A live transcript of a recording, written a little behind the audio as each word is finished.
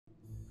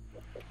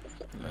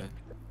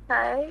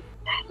Okay.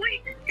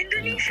 Wait,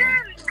 Indonesian!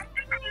 I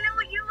think I know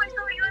you. I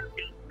saw you on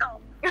TikTok.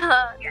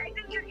 Yeah, I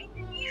think you're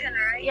Indonesian,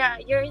 right? Yeah,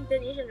 you're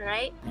Indonesian,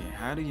 right? Yeah,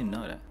 how do you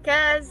know that?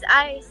 Cause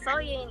I saw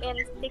you in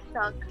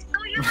TikTok. So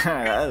you on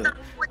TikTok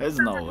with There's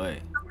no way.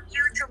 some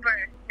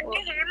YouTuber. Can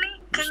you hear me?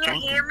 Can you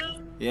hear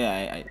me?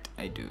 Yeah,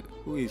 I do.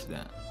 Who is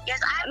that?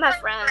 Yes, I'm My her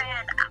friend.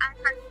 I'm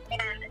her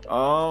friend.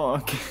 Oh,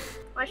 okay.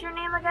 What's your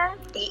name again?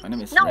 My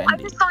name is No, I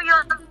Randy. just saw you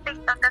on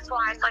TikTok. That's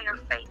why I saw your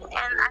face,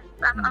 and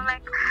I'm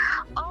like,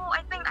 oh,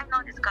 I think I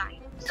know this guy.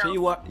 So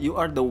you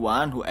are the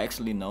one who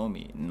actually know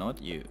me,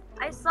 not you.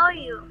 I saw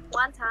you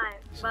one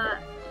time,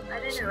 but I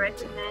didn't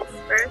recognize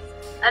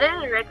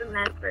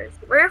first.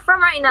 Where you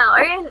from right now?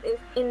 Are you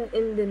in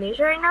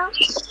Indonesia right now?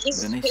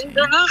 Indonesia.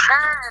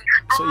 Indonesian.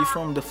 So you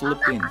from the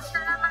Philippines?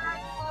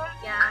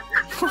 Assalamualaikum. Yeah.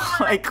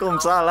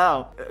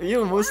 Waalaikumsalam.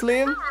 You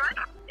Muslim?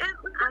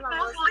 I'm a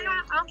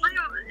Muslim.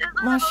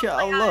 Masya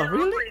Allah,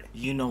 really?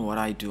 You know what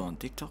I do on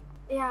TikTok?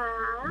 Yeah.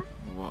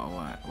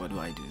 What do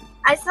I do?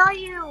 I saw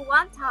you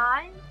one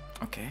time.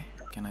 Okay,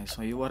 can I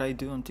show you what I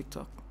do on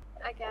TikTok?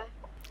 Okay.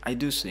 I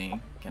do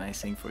sing. Can I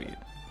sing for you?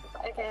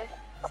 Okay.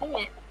 Sing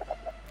it.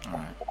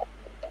 Alright.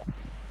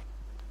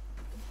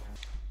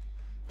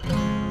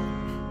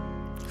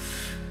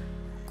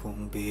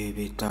 Kung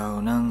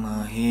bibitaw ng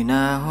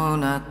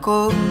mahinahon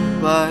ako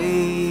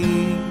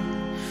ba'y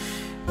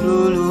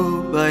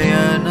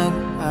lulubayan ang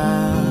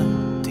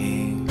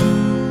ating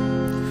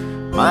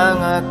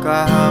mga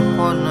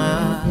kahapon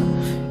na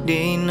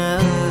di na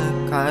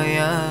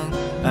kayang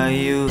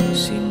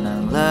ayusin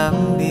ng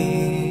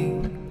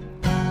lambing.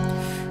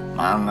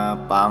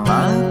 Mga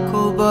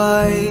pangako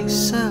ba'y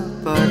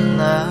sapat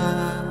na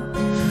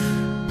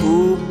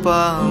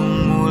upang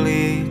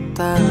muli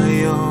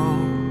tayo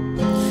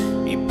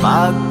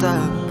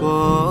ipagtagpo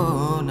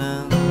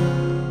ng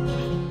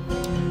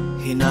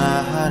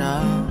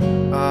hinaharap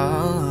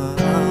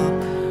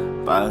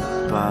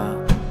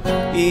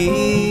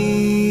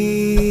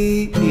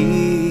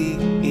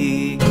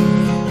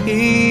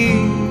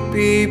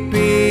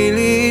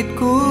ipipilit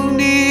kong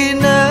di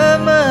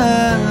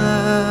naman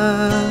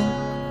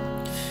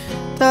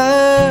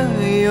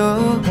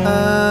tayo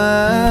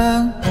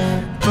ang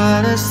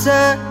para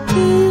sa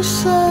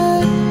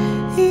isa't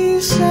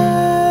isa.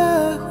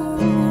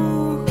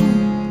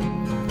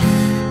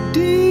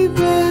 Di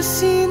ba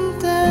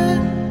sinta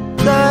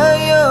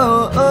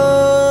tayo?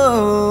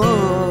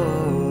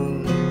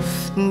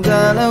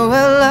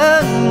 Dalawa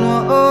lang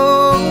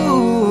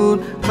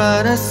noon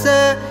para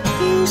sa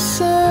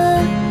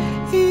isa't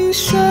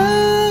isa.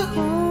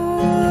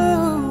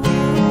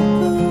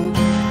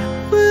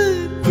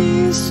 Ba't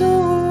di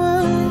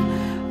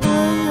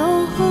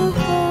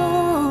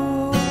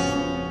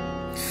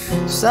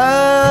sa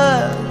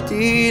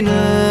atin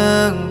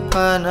ang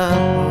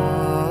panahon?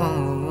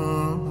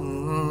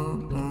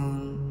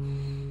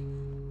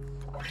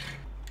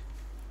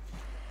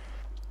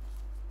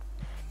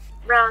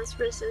 Browns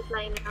versus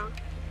right now.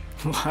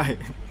 Why?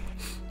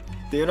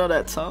 Do you know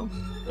that song?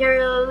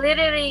 You're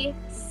literally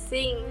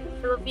sing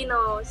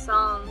Filipino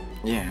song.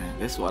 Yeah,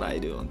 that's what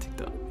I do on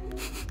TikTok.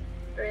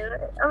 Really?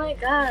 Oh my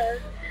god.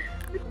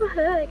 What the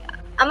heck?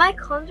 Am I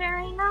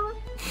conjuring right now?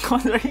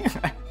 Conjuring?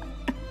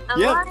 Am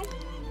Yep. I?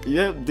 You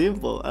have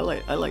dimple. I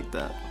like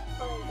that.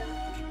 Oh my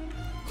god.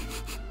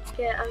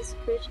 Yeah, I'm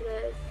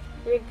speechless.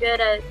 You're good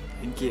at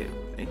Thank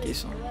you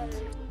so much.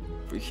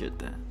 Appreciate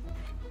that.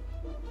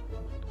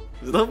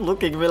 Stop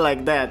looking at me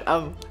like that.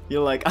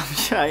 You're like, I'm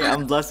shy,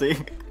 I'm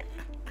blushing.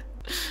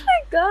 Oh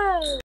my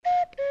god.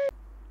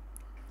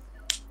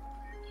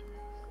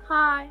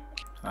 Hi.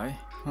 Hi.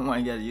 Oh my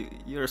god,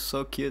 you're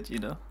so cute,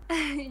 you know.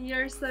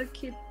 You're so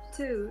cute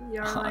too.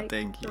 You're like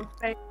thank you.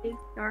 your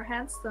face. You're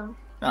handsome.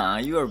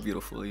 You are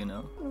beautiful, you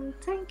know.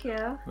 Thank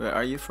you. Where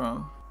are you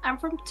from? I'm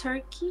from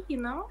Turkey,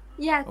 you know?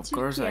 Yeah, Of Turkey.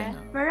 course I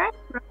know. Where are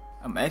you from?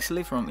 I'm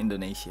actually from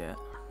Indonesia.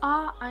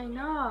 Oh, I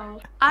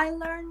know. I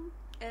learned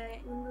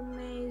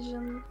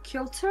Indonesian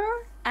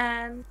culture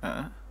and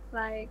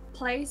like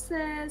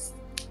places.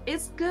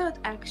 It's good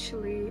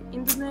actually.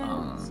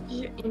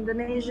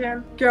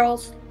 Indonesian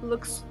girls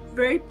looks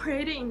very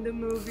pretty in the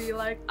movie.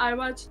 Like I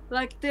watch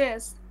like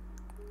this.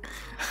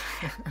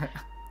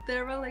 They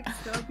were like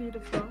so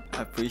beautiful.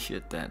 I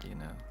appreciate that, you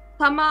know.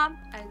 Tamam.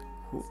 I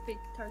Who?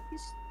 speak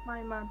Turkish.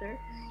 My mother.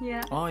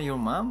 Yeah. Oh, your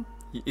mom?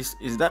 Is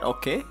that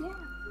okay?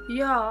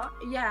 Yeah.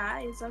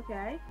 Yeah, it's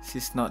okay.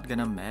 She's not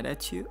gonna mad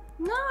at you?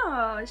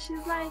 No,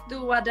 she's like,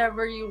 do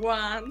whatever you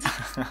want.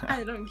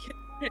 I don't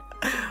care.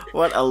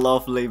 What a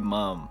lovely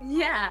mom.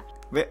 Yeah.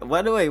 Wait,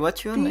 by the way,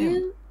 what's your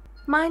name?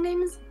 My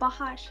name is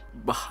Bahash.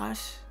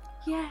 Bahash?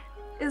 Yeah.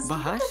 It's a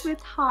Bahash? little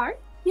bit hard.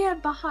 Yeah,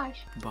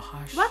 Bahash.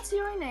 Bahash. What's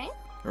your name?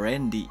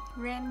 Randy.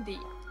 Randy.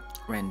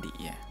 Randy,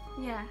 yeah.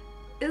 Yeah.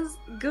 It's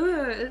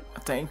good.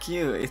 Thank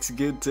you. It's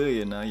good too,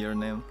 you know, your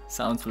name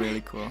sounds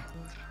really cool.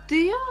 Do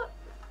you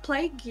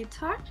play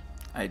guitar?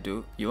 I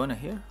do. You wanna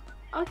hear?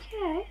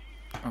 Okay.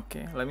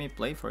 Okay, let me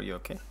play for you,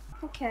 okay?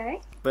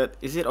 Okay. But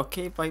is it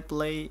okay if I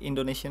play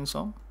Indonesian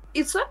song?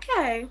 It's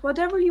okay.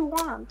 Whatever you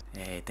want.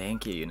 Hey,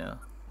 thank you, you know.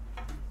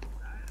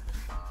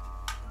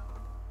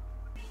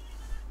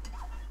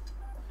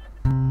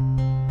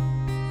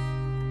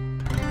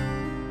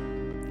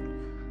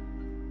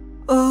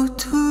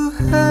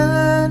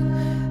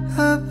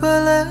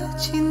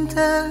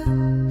 cinta,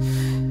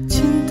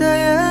 cinta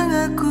yang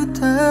aku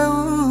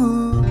tahu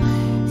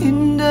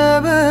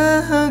indah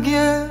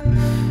bahagia.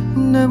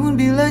 Namun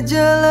bila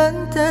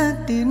jalan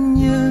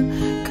takdirnya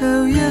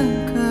kau yang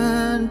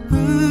kan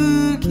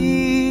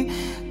pergi,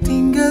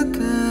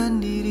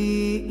 tinggalkan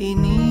diri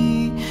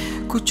ini,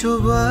 ku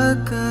coba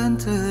kan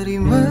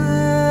terima.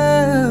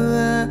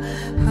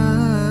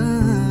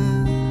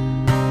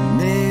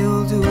 Ne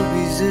oldu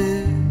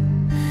bize,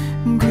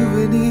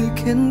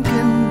 güvenirken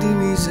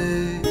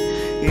kendimize,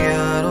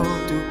 yar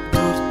olduk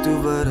dört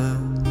duvara.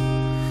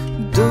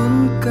 Dön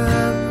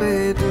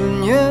kahve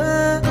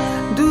dünya,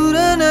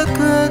 durana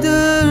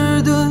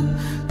kadar dön,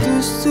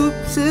 tutup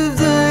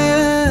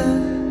sevdaya.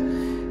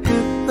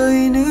 Hep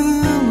aynı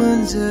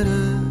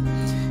manzara,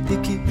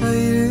 iki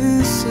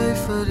ayrı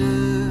sayfada.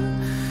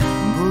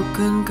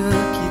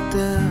 Bukankah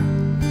kita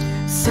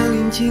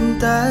saling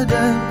cinta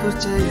dan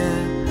percaya?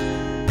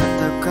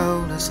 Atau kau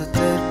rasa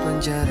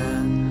terpenjara?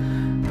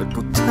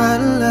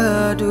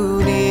 Berputarlah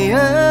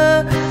dunia,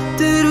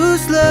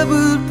 teruslah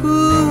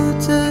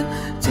berputar.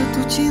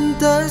 Jatuh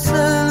cinta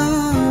selalu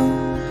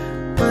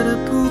pada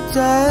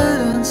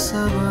putaran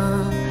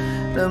sama,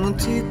 namun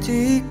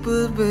titik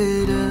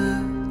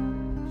berbeda.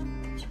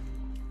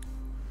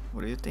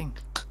 What do you think?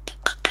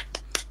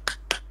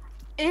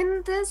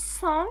 In this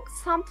song,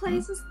 some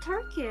places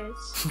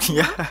Turkish.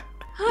 Yeah.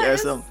 Yeah,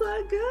 It's some. so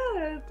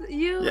good.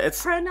 You Yeah,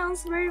 it's-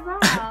 pronounce very well.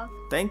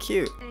 Thank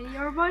you. And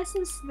your voice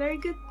is very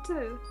good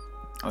too.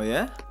 Oh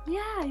yeah?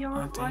 Yeah, your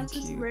Oh, thank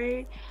voice is you.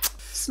 very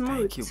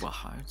smooth. Thank you,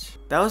 Bahaj.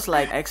 That was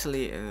like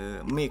actually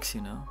a mix, you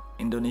know,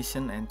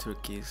 Indonesian and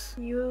Turkish.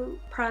 You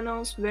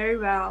pronounce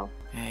very well.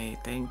 Hey,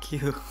 thank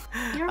you.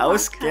 You're I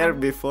was welcome. scared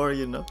before,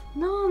 you know.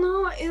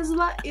 No,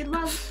 it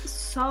was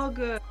so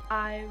good.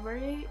 I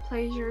very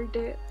pleasured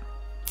it.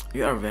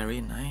 You are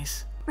very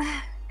nice.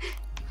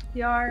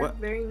 You're What?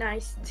 very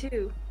nice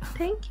too.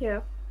 Thank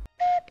you.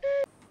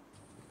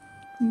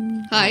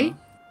 Hi,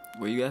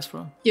 Where you guys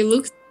from? you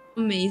look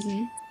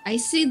amazing. I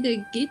see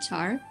the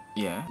guitar.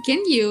 Yeah. Can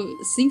you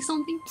sing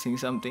something? Sing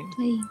something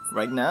Play.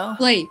 right now.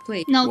 Play.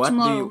 No, What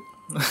tomorrow.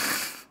 do you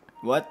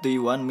What do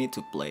you want me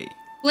to play?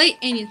 Play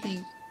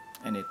anything.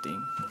 Anything.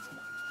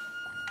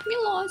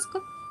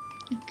 Miloska.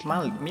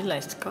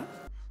 Mila Scott?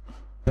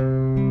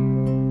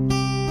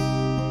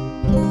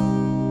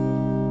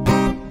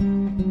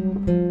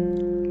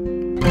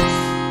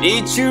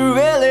 Did you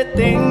really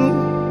think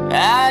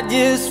I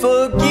just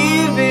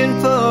forgive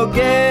and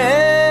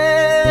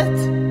forget?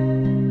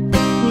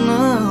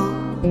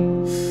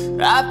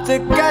 No. After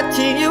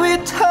catching you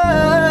with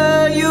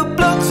her, you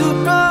blocked so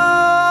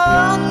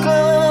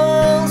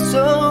cold,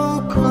 so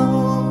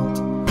cold.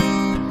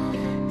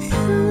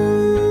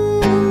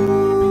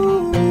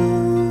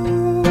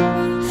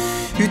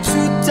 You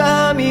took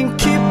time and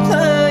keep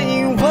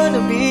playing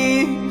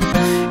wannabe.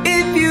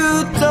 If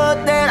you thought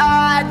that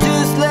I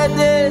just let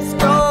this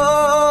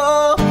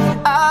go,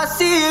 I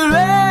see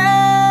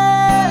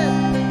red,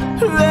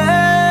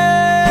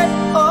 red,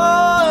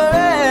 oh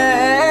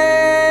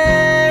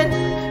red.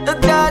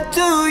 Got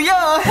to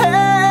your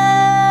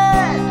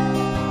head,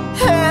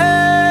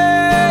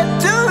 head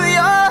to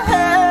your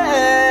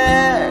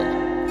head.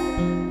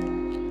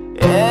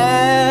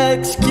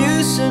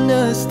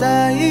 Executioner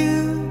style.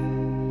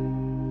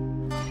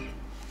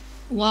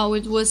 Wow,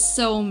 it was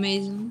so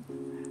amazing.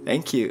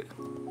 Thank you.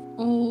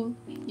 Oh,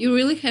 you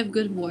really have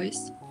good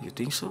voice. You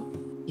think so?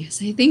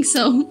 Yes, I think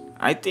so.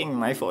 I think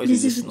my voice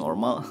is just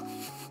normal.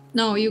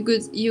 No, you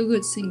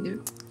good singer.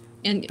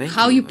 And Thank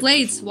how you, you I play,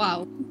 it's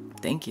wow.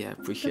 Thank you, I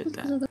appreciate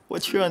that.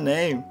 What's your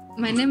name?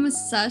 My name is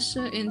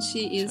Sasha and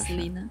she is Sasha.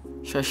 Lina.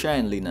 Shasha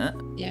and Lina.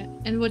 Yeah.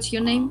 And what's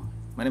your name?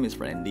 My name is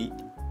Randy.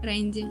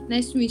 Randy.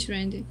 Nice to meet you,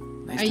 Randy.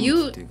 Nice Are to you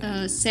meet you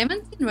guys.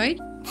 17, right?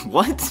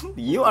 What?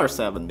 You are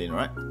 17,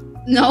 right?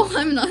 No,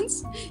 I'm not.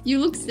 You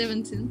look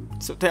 17.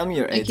 So tell me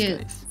your age, Okay.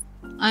 guys.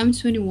 I'm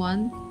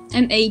 21.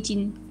 I'm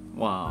 18.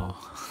 Wow.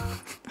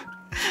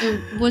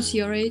 What's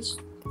your age?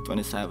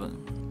 27.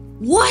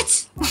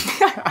 What?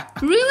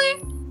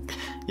 Really?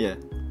 Yeah.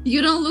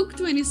 You don't look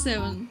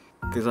 27.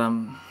 Because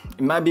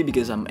it might be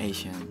because I'm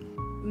Asian.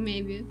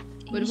 Maybe.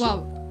 But wow.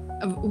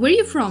 Where are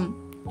you from?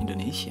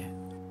 Indonesia.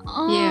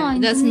 Oh, Yeah,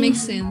 that Indonesia.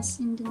 makes sense.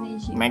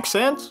 Indonesia. Makes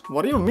sense?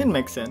 What do you mean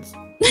makes sense?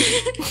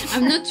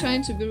 I'm not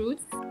trying to be rude.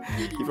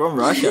 You're from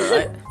Russia,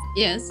 right?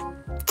 Yes.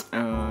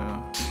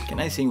 Can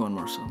I sing one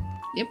more song?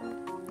 Yep.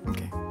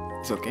 Okay.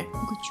 It's okay?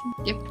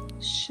 Yep.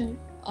 Shut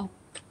up.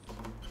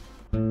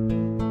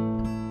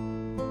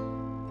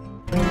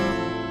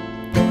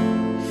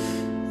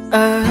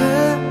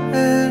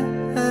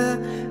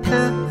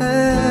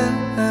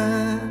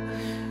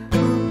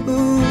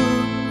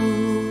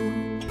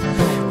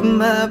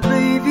 My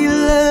baby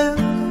love,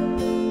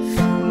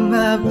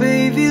 my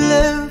baby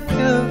love,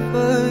 your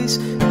voice,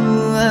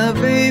 my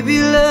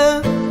baby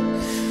love,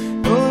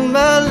 oh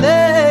my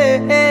lady.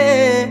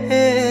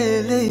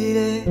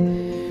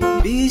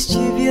 Без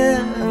тебя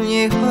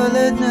мне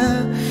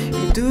холодно,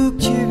 иду к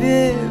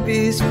тебе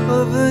без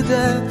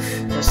повода.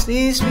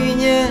 Послись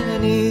меня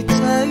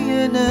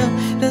нечаянно,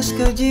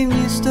 расскажи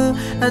мне, что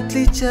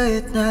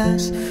отличает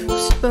нас.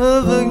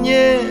 Все в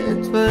огне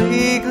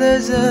твоих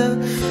глазах,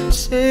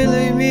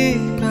 целый мир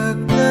как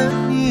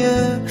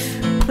пламя.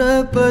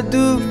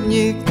 Пропаду в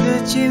них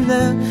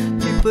навсегда.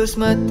 Ты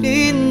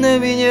посмотри на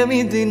меня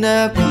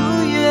медленно,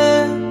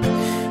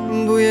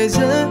 буя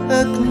за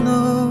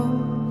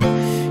окном,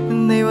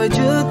 не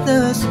войдет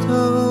на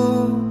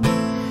стол.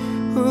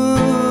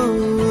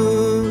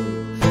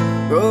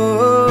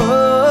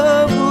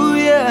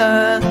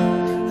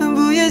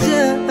 Буя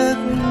за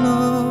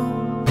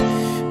окном,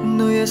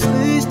 но я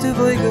слышу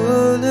твой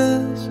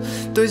голос,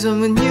 твой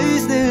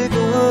заманчивый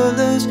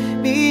голос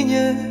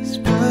меня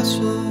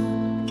спасет.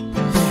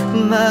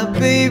 My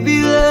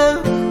baby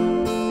love,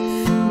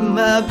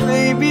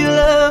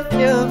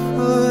 your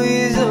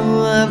voice, oh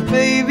my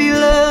baby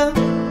love,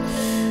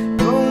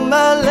 oh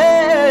my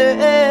lady.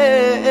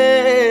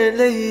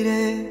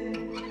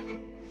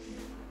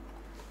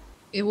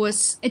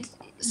 It's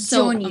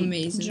so Johnny.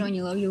 amazing.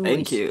 Johnny, love your voice.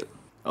 Thank you.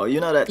 Oh, you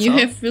know that You song?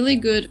 have really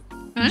good.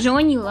 Huh?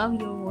 Johnny, love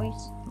your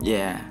voice.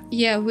 Yeah.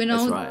 Yeah, we know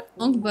That's right.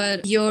 the song,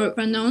 but your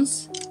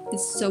pronounce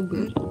is so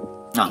good.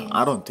 No,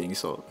 I don't think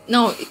so.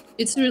 No,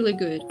 it's really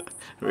good.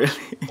 Really?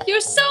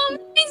 You're so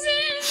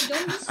amazing.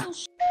 Don't be so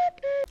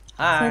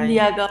Hi. San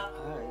Diego.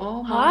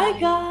 Oh, Hi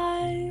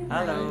guys.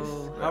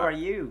 Hello. How are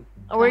you?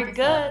 We're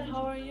good.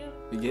 How are you?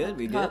 We good?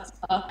 We good?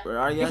 Where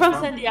are you You're guys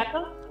from San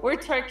Diego? We're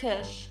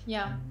Turkish.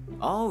 Yeah.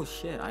 Oh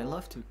shit, I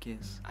love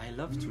Turkish. I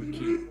love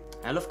Turkey.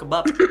 I love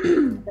kebab.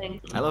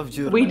 I love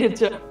Jurna. We did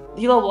too.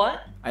 You know what?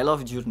 I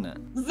love Jurna.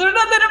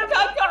 Zurna dedim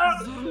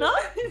kanka. Zurna?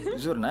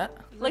 Jurna?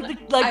 Like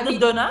the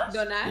donut?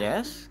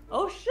 Yes?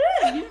 Oh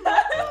shit.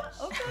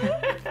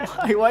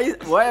 Okay.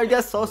 Why are you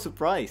guys so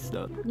surprised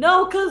though?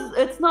 No, cause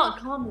it's not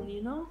common,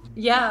 you know?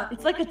 Yeah.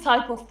 It's like a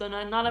type of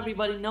donut. Not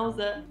everybody knows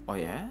it. Oh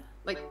yeah?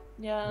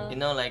 Yeah. You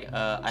know, like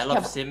I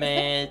love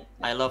simit.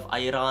 I love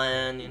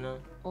ayran. You know.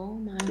 Oh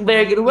my.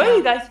 Very good. Where are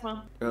you guys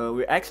from?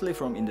 We're actually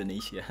from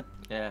Indonesia.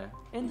 Yeah.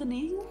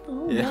 Indonesia?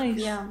 Oh, Yeah. nice.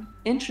 Yeah.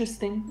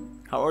 Interesting.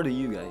 How old are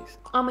you guys?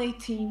 I'm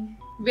 18.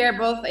 We are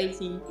both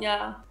 18.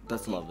 Yeah.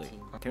 That's lovely.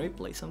 Can we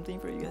play something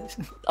for you guys?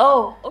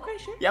 Oh, okay,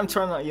 sure. Yeah, I'm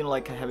trying to,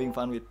 like having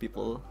fun with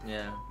people.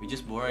 Yeah. We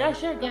just boring. Yeah,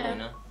 sure. Go You ahead.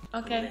 know.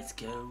 Okay. Let's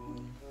go.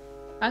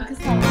 Hangi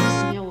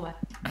sağlıklı yol var?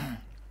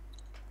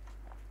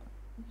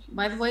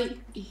 By the way,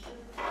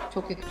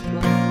 çok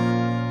yakışıklı.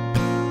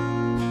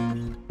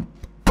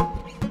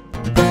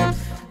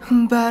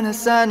 Bana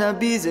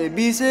sana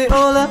bize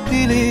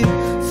olabilir.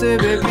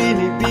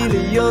 Sebebini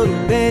biliyorum,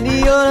 beni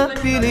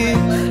yorabilir.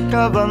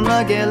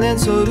 Kafama gelen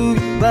soruyu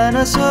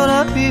bana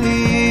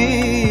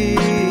sorabilir.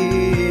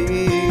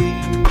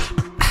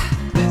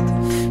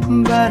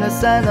 Bana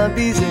sana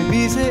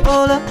bize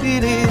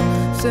olabilir.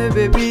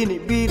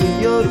 Sebebini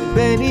biliyorum,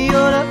 beni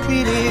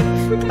yorabilir.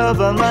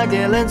 Kafama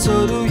gelen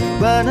soruyu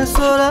bana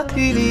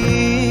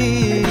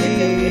sorabilir.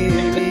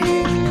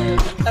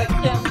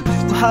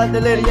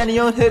 Mahalleler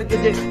yanıyor her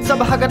gece,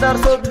 sabaha kadar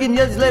sorgun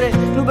yazıları.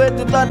 Nöbet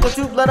tutan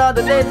çocuklara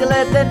da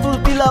dencelerden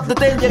full pilaflı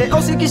tencere.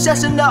 18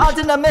 yaşında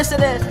altına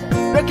Mercedes,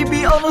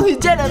 rakibi onu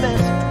hiç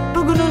yenemez.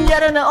 Bugünün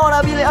yarını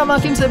olabilir ama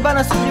kimse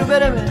bana sözü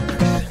veremez.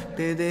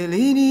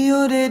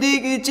 Bedeliniyor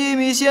dedik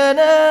içimiz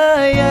yana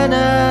yana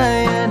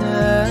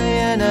yana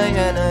yana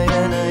yana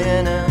yana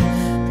yana.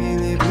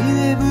 Bile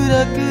bile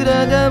bırakır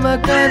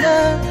adama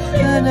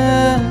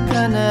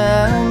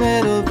kana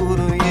mero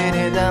buru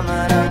yere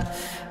damara.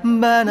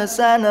 Bana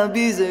sana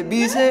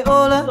bize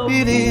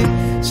olabilir.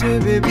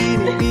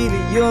 Sebebini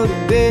biliyorum,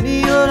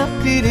 beni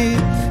yorabilir.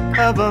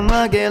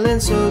 Kafama gelen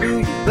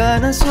soruyu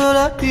bana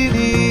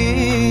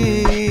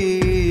sorabilir.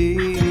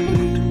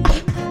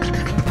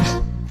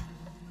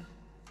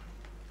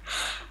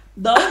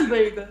 That was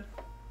very good.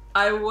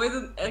 I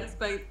wouldn't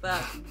expect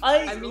that.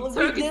 I mean, we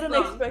Turkish didn't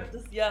song. expect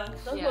this, yeah.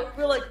 That's Yeah. why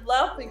we were like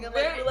laughing and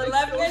like Very- we're like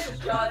laughing so at the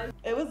surprised.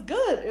 It was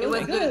good. It was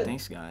was good.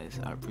 Thanks guys,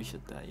 I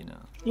appreciate that,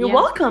 You're Yeah.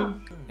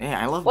 welcome.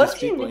 Yeah, I love What's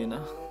these your people,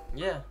 name?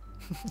 Yeah.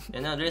 You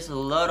know, there's a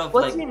lot of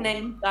What's like. your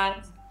name,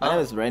 guys? My name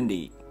is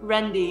Randy.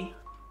 Randy.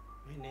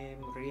 My name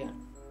Rian.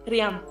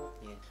 Rian.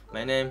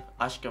 My name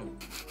Ashkam.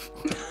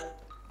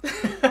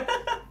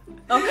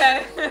 Okay.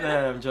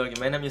 No, I'm joking.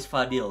 My name is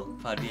Fadil.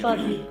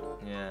 Fadil.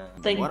 Yeah.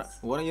 Thanks.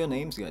 What are your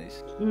names,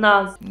 guys?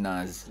 Naz.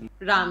 Naz.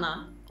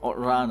 Rana. Oh,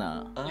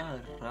 Rana.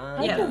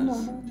 Ran. Yes.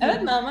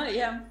 Evet Nana,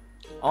 yeah.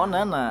 Oh,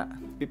 Nana.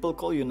 People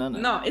call you Nana.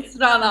 No, it's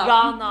Rana.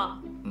 Rana.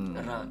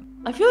 Ran.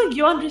 I feel like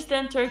you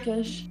understand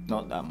Turkish.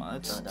 Not that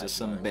much. Not that Just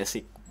some much.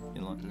 basic,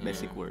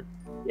 basic word.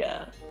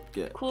 Yeah.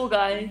 Yeah. Cool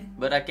guy.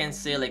 But I can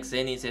say like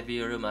seni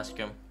seviyorum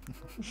aşkım.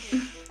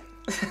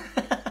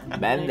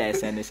 Ben de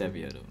seni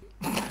seviyorum.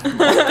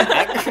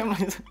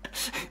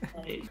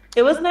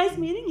 It was nice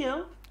meeting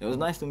you. It was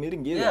nice to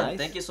meeting you Yeah, guys.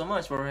 thank you so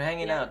much for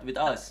hanging out with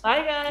us.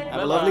 Bye guys.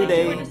 Have a lovely Bye-bye.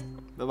 day.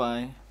 Bye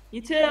bye.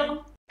 You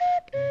too.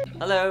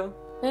 Hello.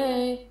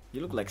 Hey.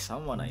 You look like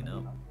someone I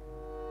know.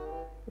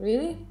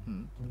 Really?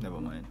 Never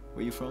mind.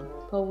 Where you from?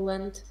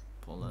 Poland.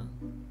 Poland.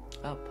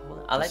 Oh,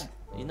 Paula. I like,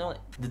 you know,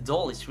 the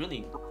doll is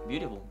really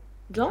beautiful.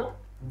 Doll?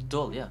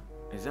 Doll, yeah.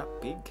 Is that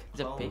pig?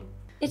 It's a pig.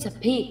 It's a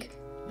pig.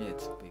 Yeah,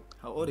 it's a pig.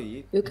 How old are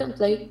you? You can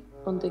play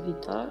on the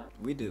guitar.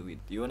 We do.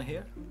 You wanna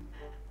hear?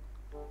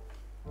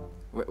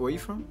 Where are you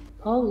from?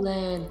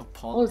 Poland. Oh,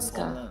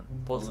 Polska.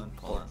 Poland.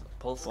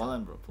 Polska.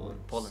 Poland, bro. Poland.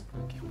 Poland.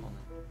 Okay, Poland.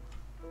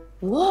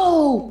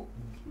 Whoa!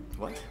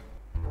 What?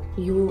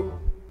 You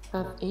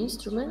have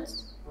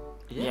instruments?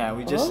 Yeah,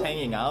 we're just Oh.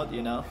 hanging out,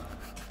 you know.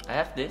 I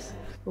have this.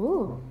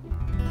 Ooh.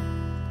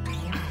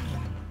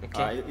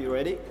 Okay. Are you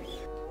ready?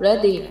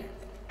 Ready.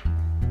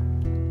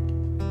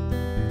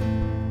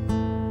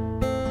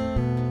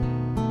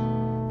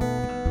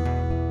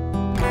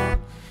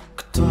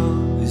 Kto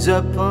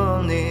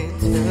zapomni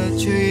te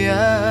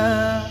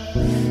czuja,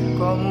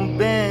 komu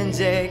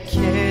będzie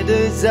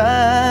kiedy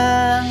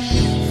za.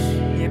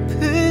 Nie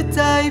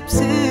pytaj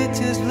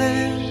przecież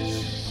lecz,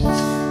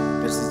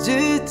 każde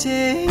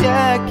życie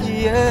jakie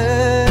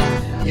jest.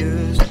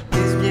 Już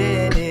nie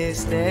zmienisz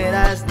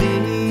teraz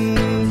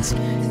nic,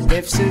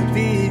 nie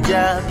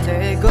przewidział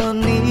tego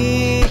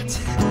nikt.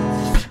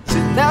 Że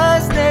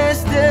nas nie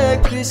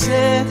zdechły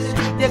się,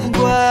 jak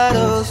mgła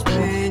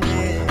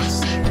rozpłynie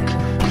się.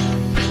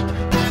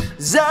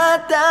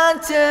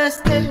 Zatańczę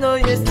z tym, no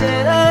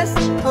jeszcze raz,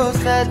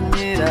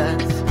 ostatni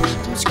raz.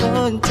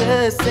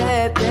 Skończę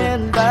się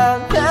ten bal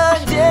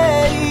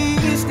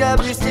nadziei. Iskra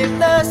błyśnie w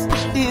nas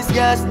i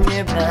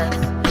zgasnie w nas,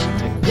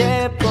 jak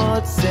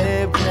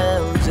niepotrzebna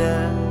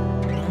łza.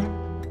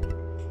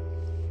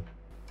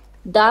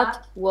 That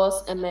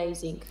was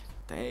amazing.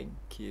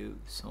 Thank you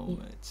so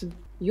much.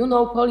 You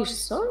know Polish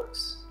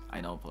songs?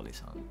 I know Polish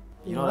song.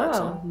 You know that Wow,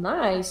 song?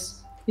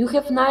 nice. You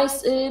have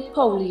nice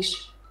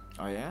Polish.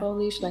 Oh yeah?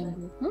 Polish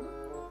language. Hmm?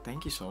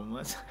 Thank you so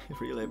much. I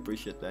really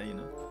appreciate that, you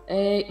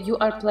know. You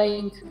are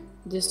playing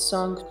this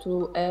song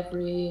to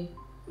every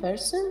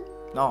person?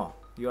 No,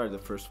 you are the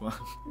first one.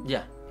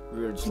 Yeah.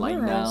 We were just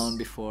lying Nice. down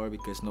before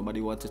because nobody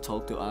wanted to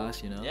talk to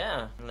us, you know.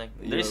 Yeah. Like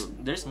You're-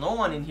 there's no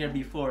one in here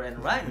before, and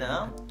right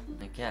now,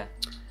 like yeah.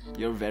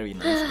 You're very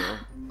nice girl.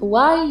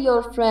 Why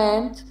your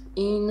friend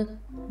in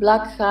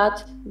black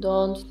hat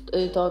don't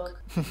talk?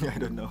 I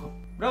don't know.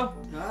 Bro.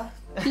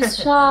 He's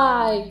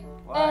shy.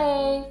 Why?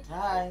 Hey,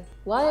 Hi.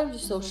 why are you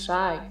so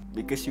shy?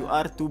 Because you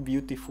are too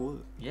beautiful.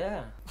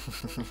 Yeah.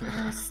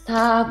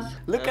 Stop.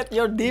 Look at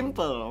your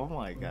dimple. Oh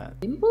my god.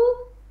 Dimple?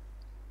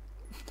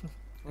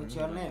 What's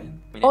your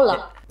name?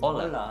 Hola.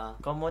 Hola.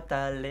 ¿Cómo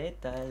tale?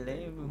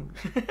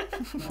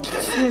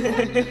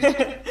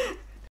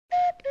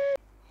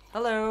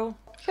 Hello.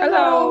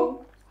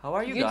 Hello. How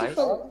are you guys?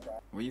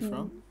 Where you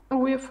from?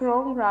 We're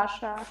from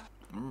Russia.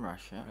 From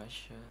Russia.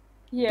 Russia.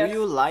 Yes. Do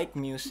you like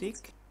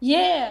music?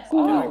 Yes.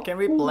 Can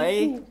we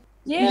play?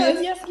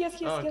 Yes.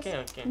 Okay,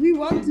 okay. We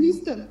want to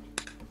listen.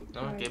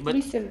 Okay, but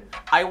Listen.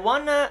 I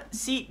wanna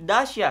see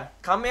Dasha.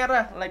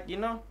 Camera, like you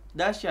know,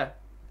 Dasha.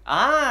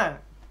 Ah,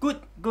 good.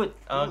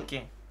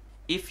 Okay.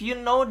 If you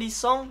know this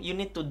song, you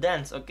need to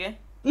dance, okay?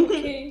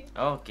 Okay.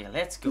 Okay,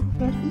 let's go.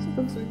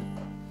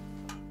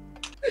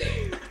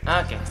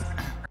 Okay.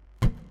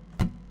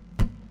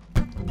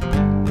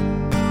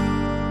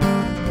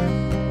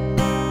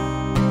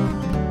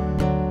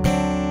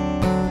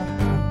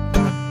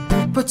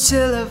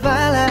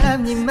 Поцеловала,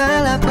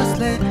 обнимала,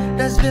 после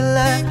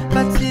развела,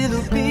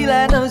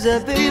 поцеловала, но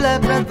забыла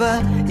про два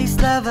их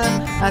слова.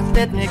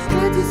 Опять мне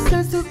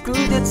крутится, все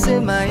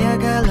крутится моя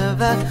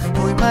голова.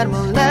 Мой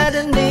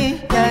мармеладный,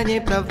 я не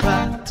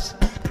права.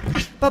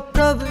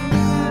 Попробуй,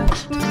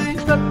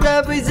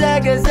 попробуй,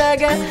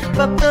 зага,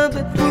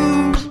 попробуй,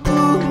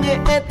 мне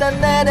это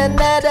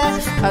надо.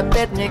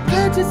 Опять мне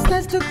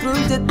крутится, все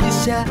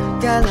крутится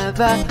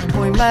голова.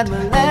 Мой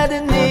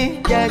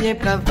мармеладный, я не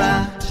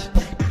права.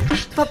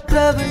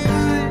 Попробуй,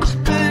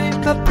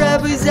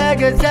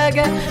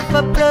 зага,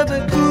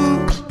 попробуй,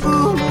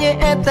 мне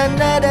это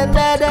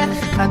надо.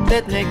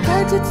 Опять мне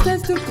кажется,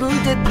 что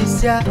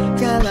крутится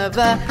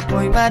голова.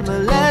 Мой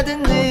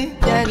мармеладный,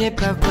 я не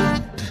права.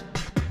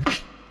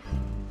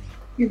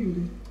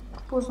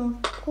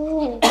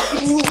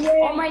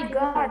 Oh my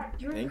god.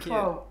 Thank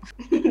you.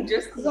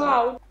 Just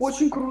wow.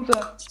 Очень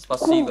круто.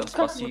 Спасибо, Как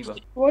спасибо.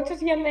 What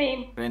is your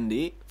name?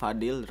 Randy,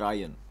 Fadil,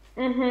 Ryan.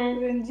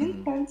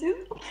 Рандин,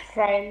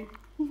 Ryan.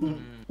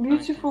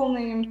 Beautiful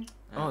name.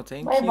 Oh,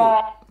 thank Bye you.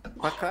 bye.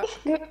 Пока.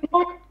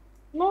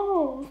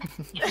 No.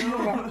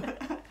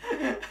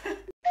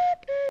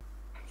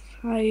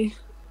 Hi,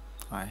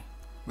 Hi,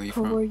 where you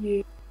how are from?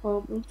 you?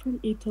 I'm from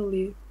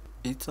Italy.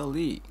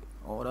 Italy.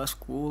 Oh, that's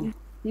cool.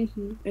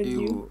 And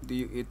you? Do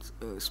you eat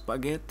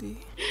spaghetti?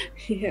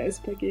 Yeah,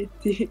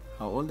 spaghetti.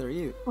 How old are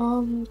you?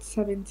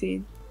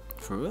 17.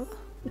 For real?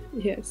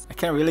 Yes. I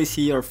can't really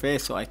see your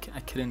face, so I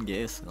couldn't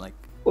guess. Like,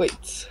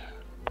 Wait.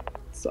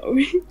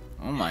 Sorry.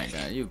 oh my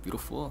god, you're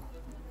beautiful.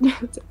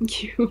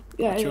 Thank you.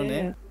 Yeah, What's your yeah,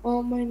 name? yeah.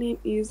 Oh, my name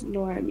is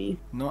Noemi.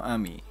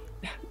 Noami.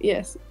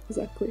 Yes,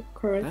 exactly.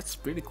 Correct. That's a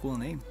pretty cool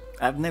name.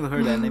 I've never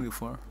heard that name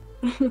before.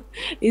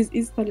 Is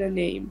Italian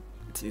name.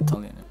 It's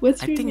Italian.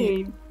 What's I your think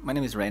name? My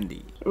name is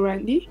Randy.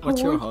 Randy?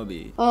 What's How your are-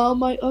 hobby?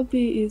 My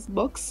hobby is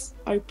box.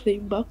 I play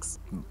box.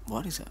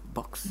 What is that?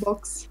 Box?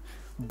 Box.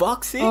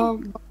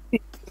 Boxing?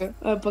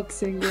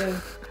 Boxing, yeah.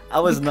 I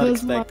was not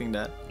Because expecting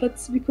that.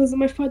 That's because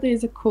my father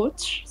is a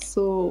coach,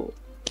 so.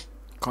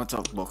 Coach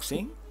of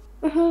boxing?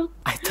 Uh-huh.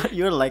 I thought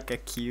you were like a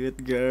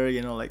cute girl,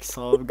 you know, like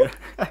soft girl.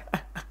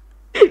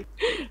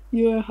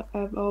 You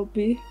have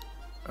hobby?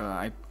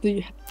 Do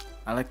you?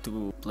 I like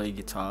to play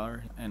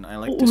guitar and I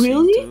like to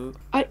Really? sing too.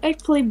 I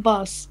play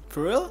bass.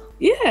 For real?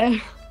 Yeah.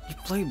 You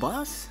play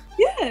bass?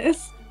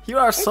 Yes. You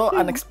are so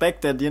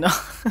unexpected, you know.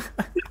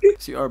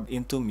 So you are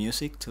into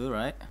music too,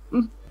 right?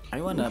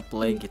 I wanna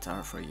play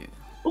guitar for you.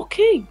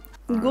 Okay.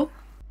 Go.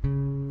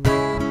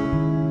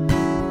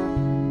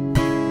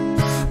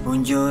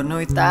 Buongiorno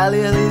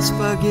Italia, gli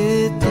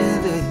spaghetti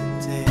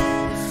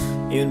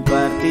e un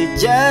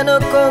partigiano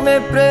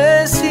come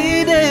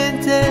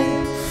presidente.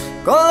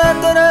 Con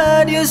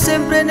l'autoradio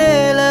sempre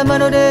nella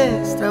mano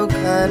destra, un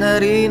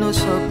canarino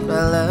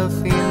sopra la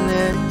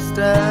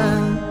finestra.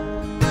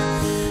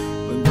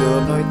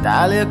 Buongiorno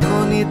Italia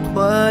con i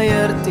tuoi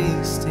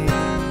artisti,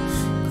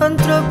 con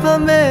troppa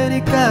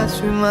America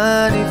sui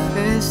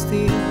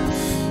manifesti,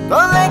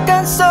 con le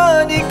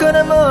canzoni, con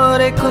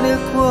amore, con il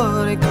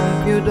cuore,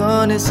 con più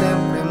donne,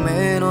 sempre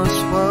meno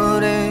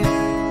suore.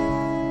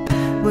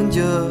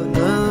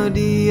 Buongiorno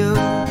Dio,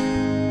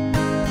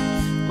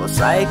 lo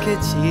sai che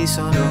ci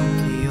sono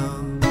anch'io.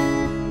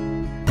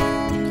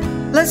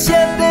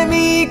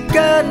 Lasciatemi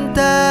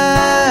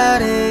cantare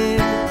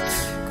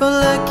con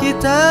la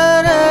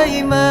chitarra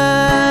in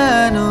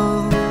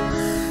mano.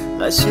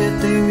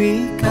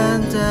 Lasciatemi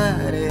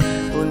cantare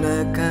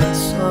una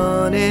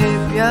canzone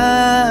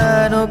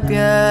piano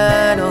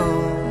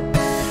piano.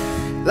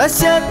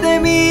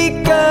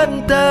 Lasciatemi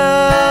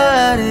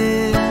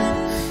cantare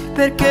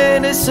perché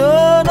ne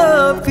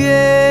sono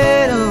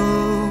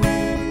fiero.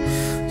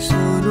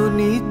 Sono un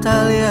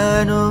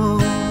italiano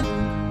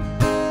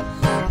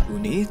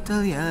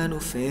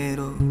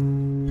vero.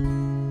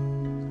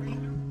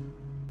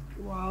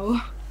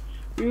 Wow,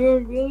 you are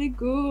really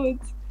good,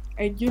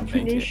 and your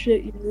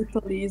pronunciation in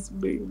Italy is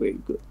very, very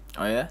good.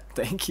 Oh yeah?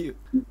 Thank you.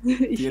 Do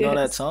you know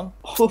that song?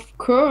 Of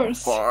course.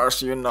 Of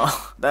course, you know.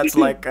 That's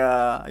like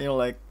you know,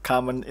 like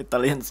common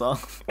Italian song.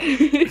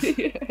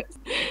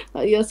 Yes.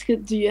 Yes.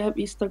 Do you have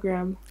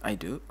Instagram? I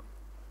do.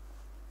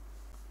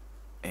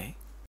 Eh?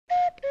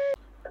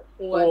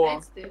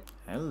 What?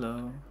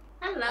 Hello.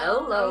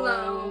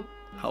 Hello.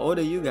 How old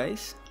are you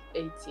guys?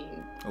 18.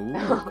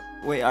 Ooh.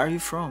 Wait, are you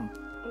from?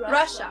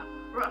 Russia.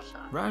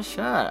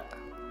 Russia.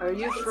 Are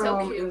you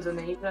from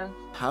Indonesia?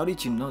 How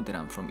did you know that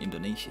I'm from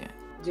Indonesia?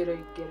 Did I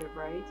get it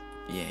right?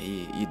 Yeah,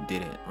 you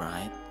did it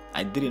right.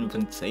 I didn't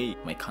even say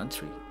my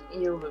country.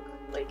 You look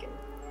like it.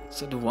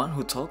 So the one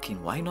who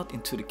talking, why not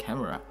into the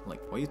camera? Like,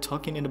 why are you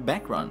talking in the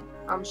background?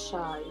 I'm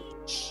shy.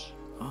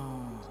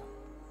 Oh.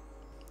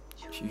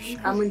 You shy.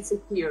 I'm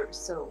insecure,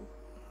 so.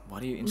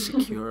 What are you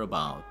insecure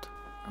about?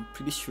 I'm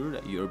pretty sure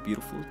that you're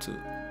beautiful too.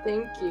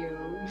 Thank you.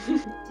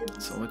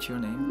 So what's your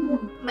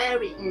name?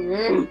 Mary.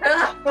 Mary.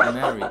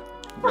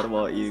 What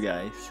about you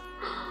guys?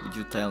 Would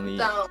you tell me?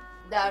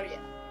 Daria.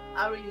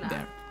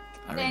 Arina.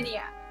 Arina.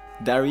 Senia.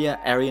 Daria,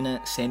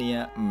 Arina,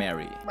 Senia,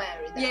 Mary.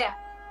 Mary. Yeah.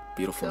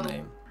 Beautiful So-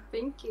 name.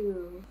 Thank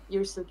you.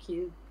 You're so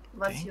cute.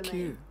 What's your Thank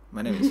name? you.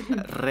 My name is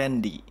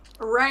Randy.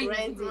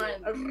 Randy.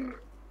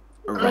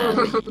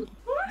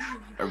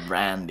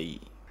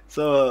 Randy.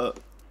 So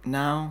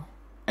now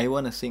I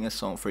wanna sing a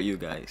song for you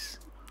guys.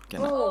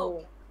 Can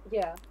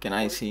Yeah. can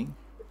I sing?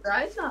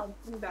 Right now.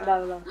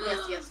 La.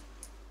 Yes.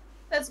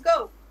 Let's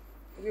go.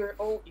 You're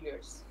all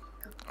ears.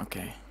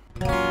 Okay.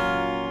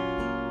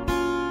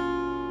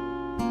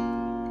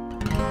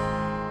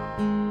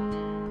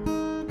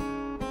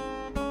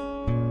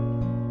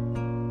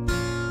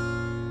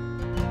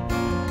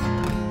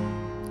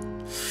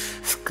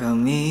 В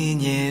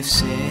камине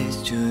все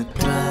с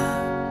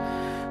утра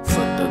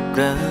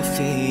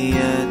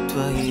фотография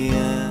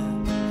твоя,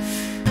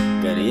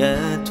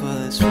 горят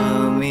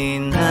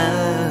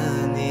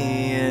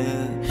воспоминания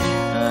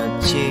о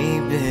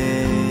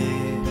тебе.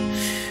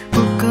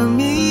 В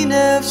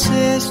камине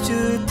все с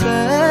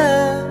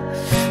утра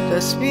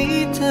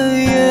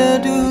разбитая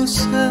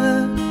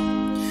душа,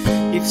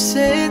 и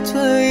все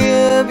твои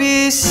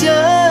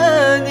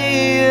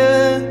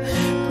обещания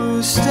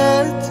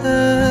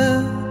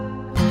пустота.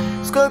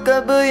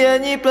 Сколько бы я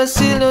ни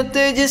просил, но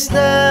ты не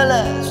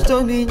знала,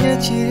 что меня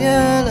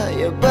теряла.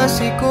 Я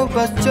босиком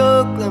по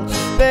стеклам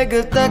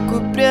бегал так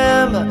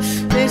упрямо.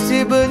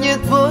 Если бы не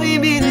твой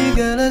милый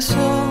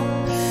голосок,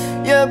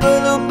 я бы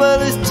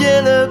упал из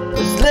тела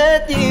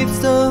последний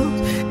вздох.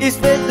 И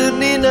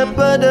светлые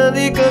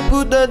нападали, как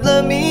будто для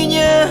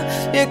меня.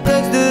 Я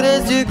каждый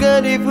раз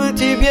гориваю,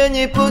 тебя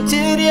не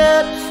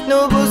потерять.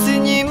 Но больше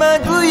не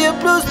могу, я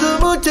просто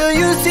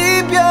мучаю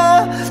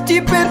себя.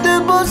 Теперь ты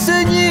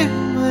больше не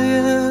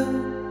моя.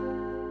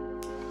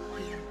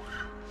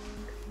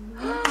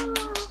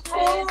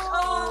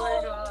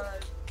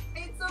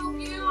 It's so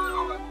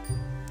cute.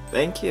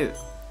 Thank you.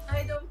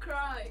 I don't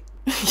cry.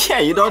 Yeah,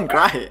 you don't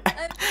cry.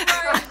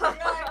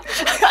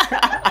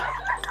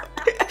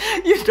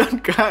 You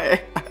don't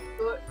cry.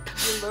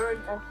 You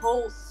learned a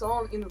whole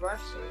song in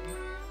Russian.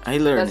 I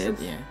learned That's it,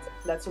 a- yeah.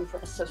 That's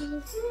impressive.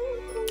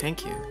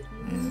 Thank you.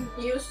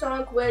 You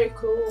sound very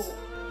cool.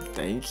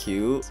 Thank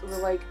you. We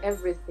like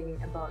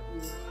everything about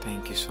you.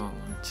 Thank you so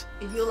much.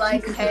 You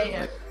like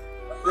hair.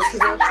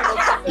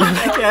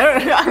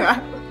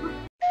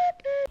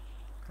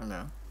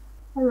 Hello.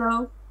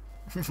 Hello.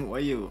 Why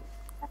you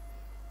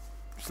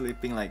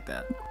sleeping like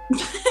that?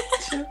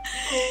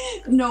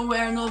 No,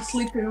 we're not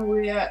sleeping.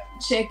 We are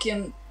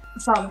checking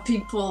some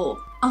people.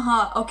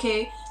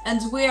 Okay. And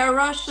we are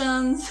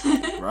Russians.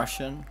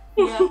 Russian?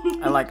 Yeah.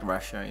 I like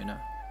Russia, you know.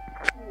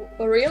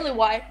 Really?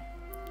 Why?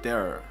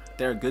 They're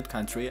a good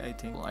country, I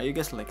think. Are you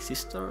guys like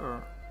sister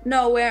or?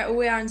 No,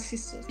 we aren't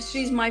sisters.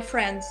 She's my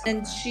friend,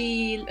 and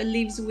she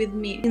lives with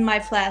me in my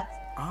flat.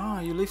 Ah,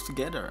 you live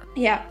together.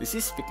 Yeah. Does she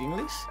speak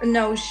English?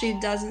 No, she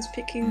doesn't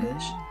speak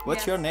English.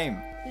 What's your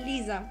name?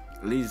 Lisa.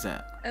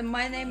 Lisa.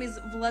 My name is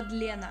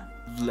Vladlena.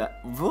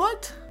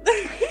 What?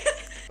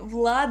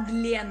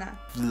 Vladlena.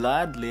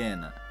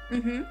 Vladlena.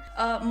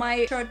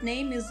 My short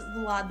name is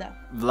Vlada.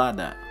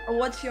 Vlada.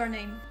 What's your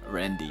name?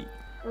 Randy.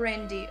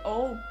 Randy.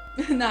 Oh,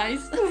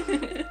 nice.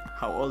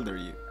 How old are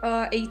you?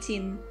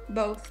 18.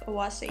 Both of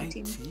us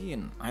 18.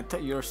 18? I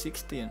thought you were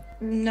 16.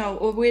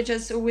 No, we're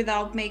just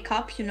without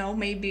makeup, you know,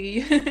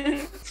 maybe.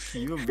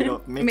 You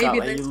without makeup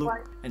Maybe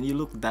and you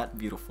look that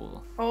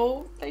beautiful.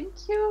 Oh, thank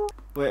you.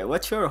 Wait,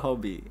 what's your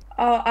hobby?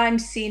 I'm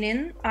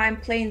singing. I'm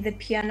playing the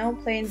piano,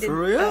 playing the. For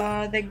real?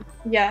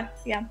 Yeah.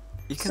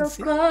 You can So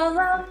sing? call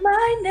out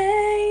my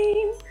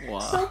name. Wow.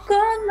 So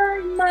call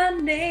out my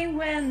name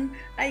when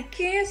I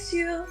kiss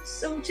you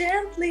so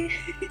gently.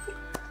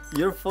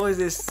 Your voice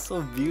is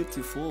so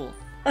beautiful.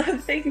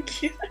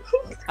 Thank you.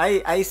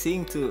 I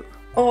sing too.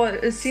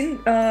 Oh, sing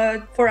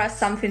for us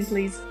something,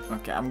 please.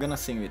 Okay, I'm gonna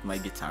sing with my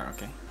guitar,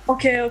 okay?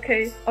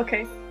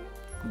 Okay.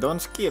 Don't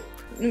skip.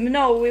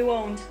 No, we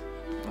won't.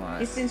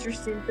 Alright, It's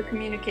interesting to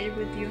communicate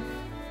with you.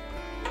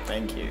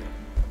 thank you.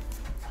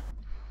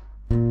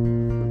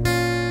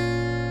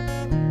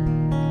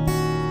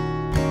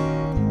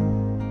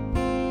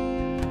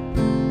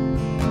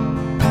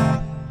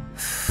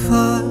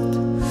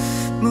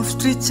 Move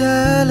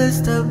встречались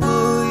с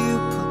тобою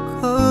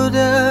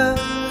погода,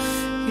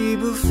 и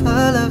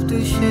бывало в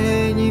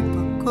душе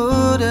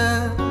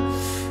непогода,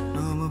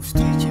 но мы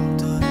встретим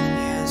тот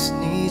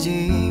ясный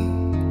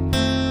день.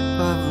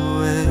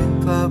 Павуэ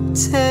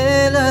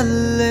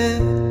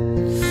поцелали,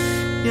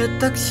 я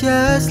так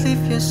счастлив,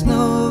 я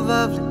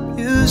снова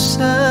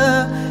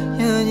влюбился.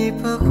 Я не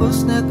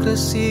похож на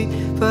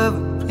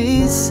красивого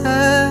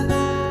принца,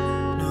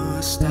 но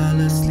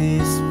осталось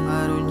лишь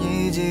пару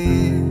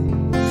недель.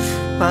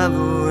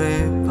 Павуэ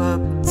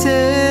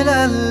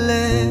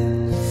поцелали.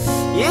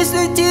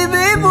 Если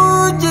тебе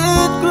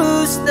будет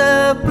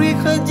грустно,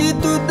 приходи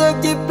туда,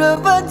 где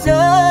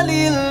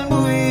провожали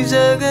мой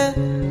загад.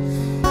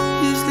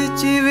 Если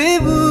тебе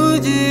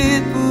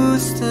будет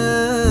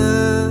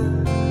пусто,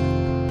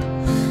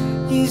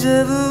 не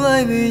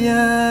забывай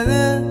меня.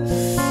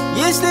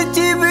 Если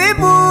тебе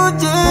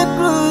будет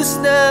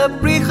грустно,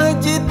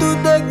 приходи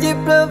туда, где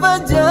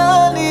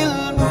провожали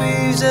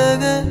мой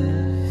загад.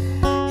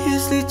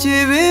 Если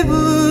тебе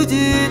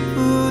будет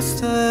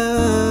пусто,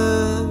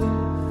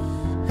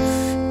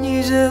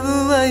 не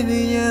забывай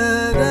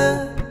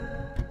меня,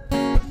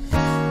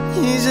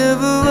 не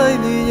забывай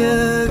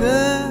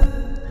меня,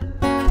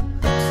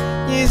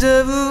 не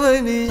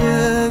забывай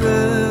меня.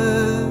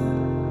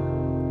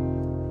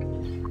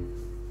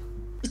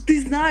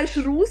 Ты знаешь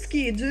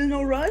русский? Do you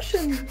know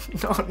Russian?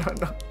 No.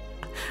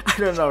 I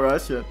don't know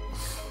Russian.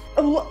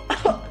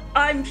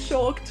 I'm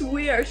shocked.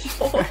 We are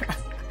shocked.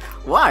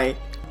 Why?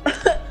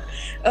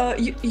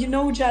 You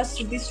know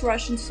just this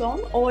Russian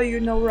song, or you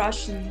know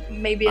Russian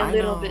maybe a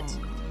little bit?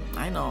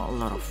 I know a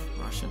lot of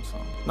Russian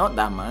songs. Not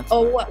that much.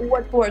 Oh,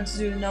 what words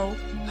do you know?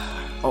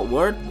 Oh,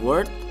 word?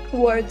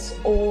 Words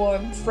or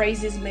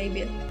phrases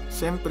maybe.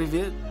 Всем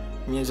привет,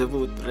 меня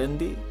зовут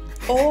Рэнди.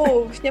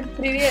 О, всем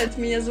привет,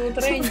 меня зовут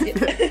Рэнди.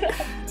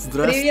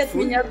 Здравствуй. Привет,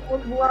 меня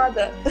зовут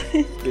Влада.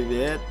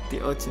 Привет,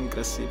 ты очень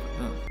красивая.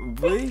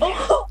 Вы?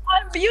 Oh,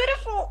 I'm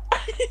beautiful.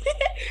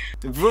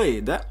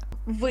 Вы, да?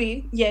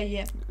 Вы,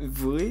 yeah.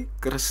 Вы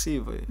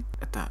красивые.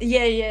 Это...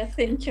 Yeah,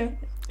 thank you.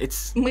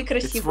 Мы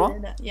красивые,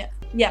 да,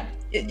 yeah.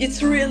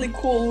 It's really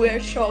cool. We're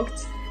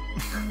shocked.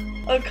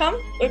 Come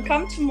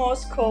to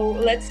Moscow.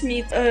 Let's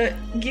meet.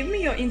 Give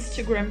me your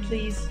Instagram,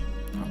 please.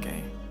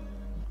 Okay.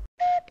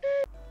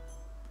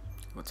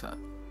 What's up?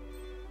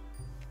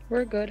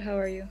 We're good. How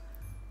are you?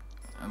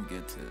 I'm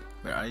good too.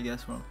 Where are you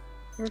guys from?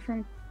 We're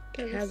from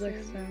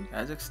Kazakhstan.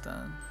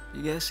 Kazakhstan.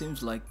 You guys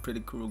seems like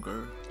pretty cool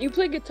girl. You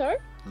play guitar?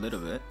 A little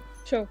bit.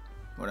 Show.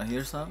 Wanna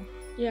hear some?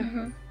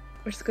 Yeah.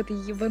 Может, какой-то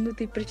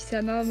ебанутый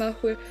профессионал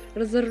нахуй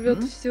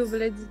разорвет все,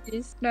 блядь,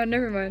 здесь. No,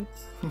 never mind.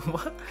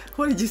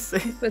 What did you say?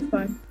 It's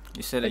fine.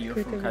 You said that you're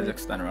from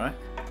Kazakhstan, right?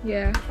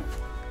 Yeah.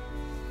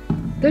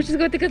 Да что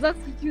какой-то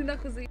казахский кью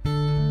нахуй за...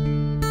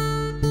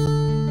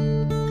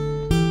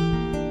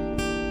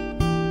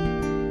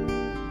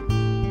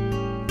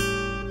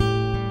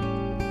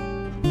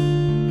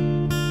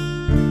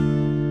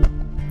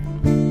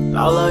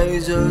 Lalai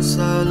jo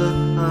salah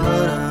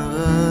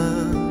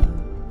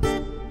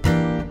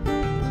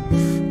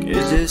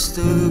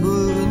Gecesi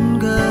bulgun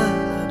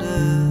galada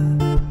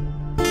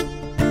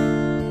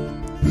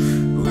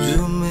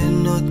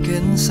Ucumen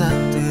otken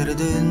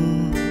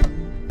saktırdın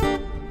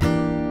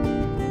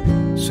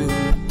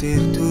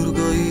Sutir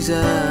turgoy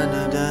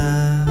zanada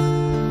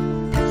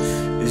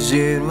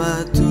Jirma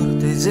tur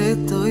teze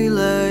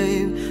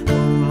toylayım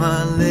Oh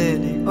my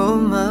lady, oh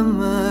my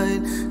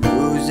mind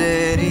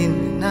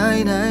Uzerin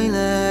nay nay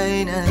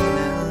lay nay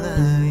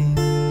nay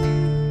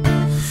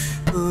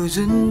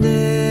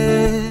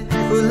Uzunde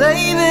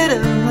ulay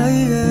verem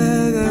ay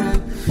gagara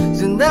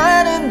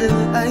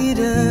Zindanında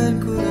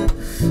aydan kura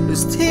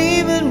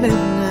Üstimin men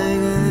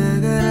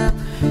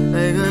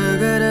ay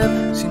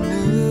gagara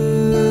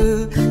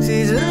Sinu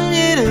sizin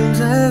yerim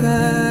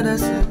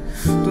zagarası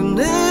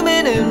Tundu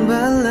benim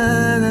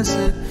balagası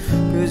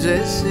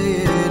Güzesi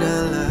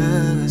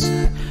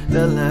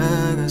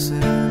dalagası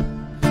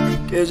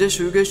Gece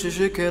şu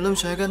geçişi kelim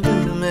şakan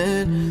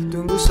tundumit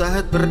Tunggu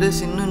saat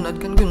berdesi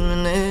nunatkan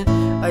gunmenit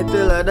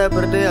Aytelada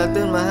berde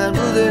altın mahan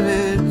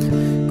budemit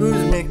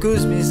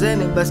Kuzmi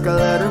senin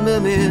baskalarım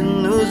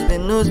bemin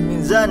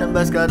Nuzmin zanım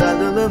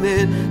baskalarım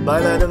bemin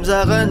Bağlarım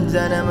sakın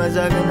canıma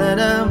sakın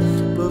adam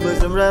Bu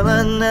başım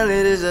raman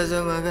neleri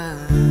sasamakan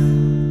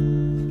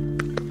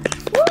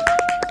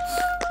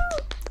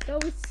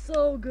That was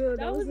so good.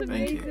 That was Thank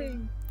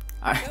amazing.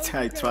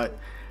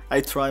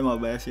 I try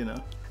my best, you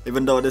know.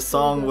 Even though the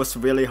song was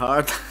really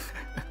hard.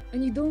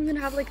 And you don't even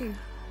have like a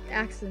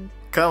accent.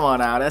 Come on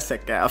now, that's a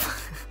cap.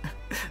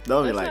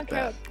 Don't be That's like not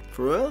that. cap.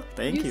 For real?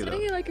 Thank you You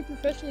sang it like a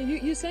professional.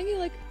 You sang it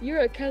like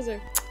you're a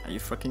Kazakh. Are you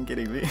fucking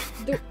kidding me?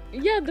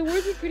 Yeah, the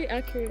words are pretty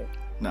accurate.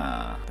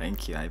 Nah,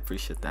 thank you. I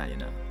appreciate that, you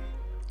know.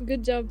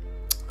 Good job.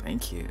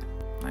 Thank you.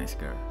 Nice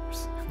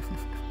girls.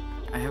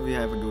 I hope you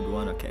have a good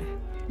one, okay?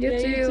 You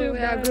too.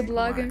 Yeah, bye. good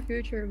luck in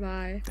future.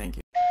 Bye. Thank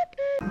you.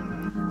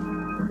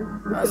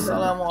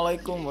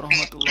 Assalamualaikum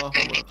warahmatullahi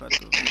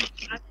wabarakatuh.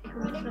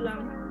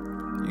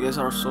 You guys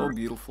are so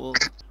beautiful.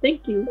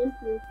 Thank you.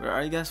 Where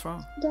are you guys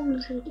from?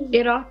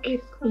 Iraq,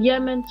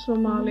 Yemen,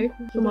 Somali.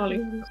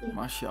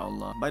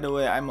 MashaAllah. By the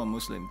way, I'm a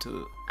Muslim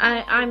too.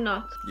 I'm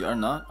not. You are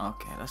not?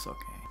 Okay, that's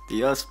okay. Do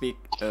you all speak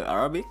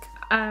Arabic?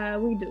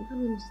 We do.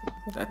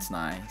 That's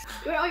nice.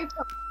 Where are you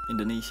from?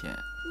 Indonesia.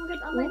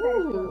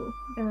 Ooh.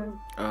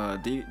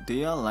 Do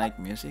y'all like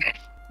music?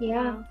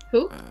 Yeah.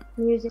 Who?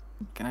 Music.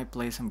 Can I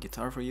play some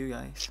guitar for you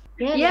guys?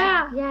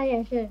 Yeah,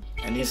 sure.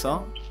 Any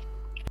song?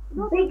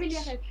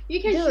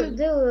 You can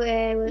do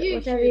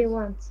whatever you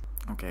want.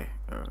 Okay.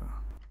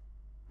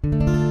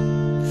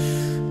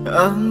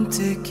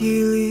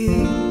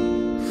 Amtekili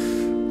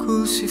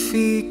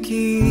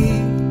kusifiki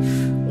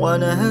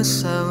وانا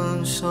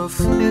هسه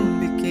صفن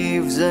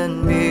بكيف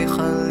ذنبي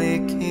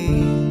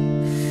خليكي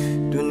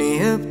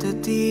دنيا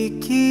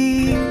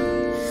بتديكي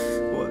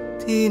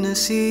وقتي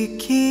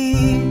نسيكي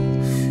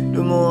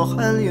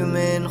دموع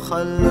اليومين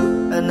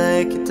خلوا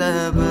انا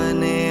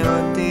كتاباني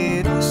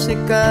وطير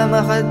السكة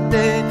ما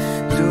خدي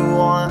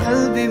جوع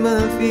قلبي ما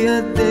في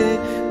يدي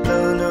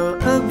لونه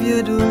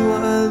ابيض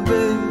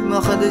وقلبي ما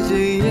خد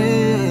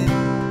جيه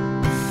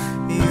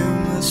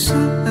يوم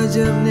السوق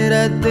عجبني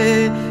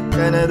ردي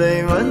كان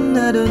دايما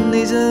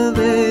ندني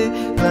زبي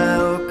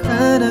لو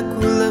كان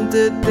كلهم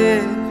تدي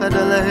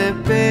هذا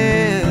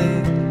لهبك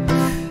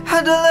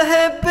هذا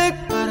لهبك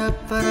para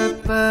para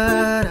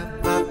para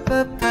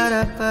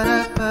para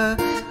para para para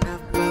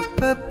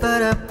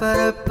para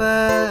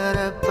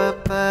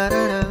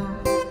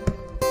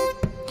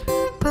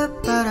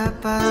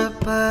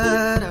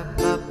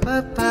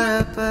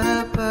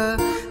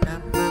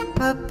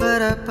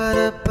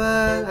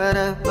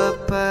para para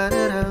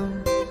para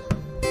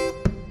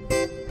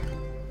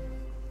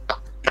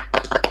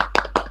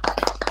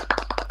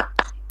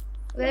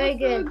Very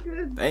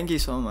good. Thank you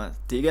so much.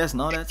 Do you guys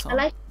know that song?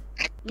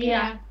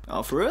 Yeah.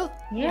 Oh, for real?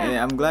 Yeah. Hey,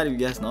 I'm glad you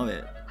guys know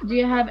it. Do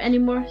you have any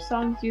more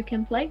songs you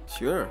can play?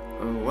 Sure.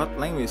 What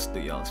language do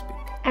y'all speak?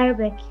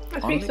 Arabic. I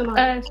speak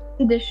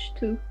Swedish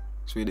too.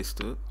 Swedish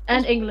too?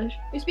 And English.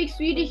 We speak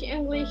Swedish,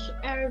 English,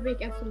 Arabic,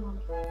 and Somali.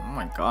 Oh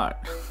my god.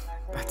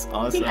 That's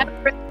awesome.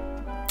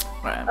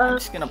 Right, I'm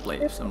just gonna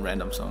play some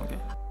random song, okay?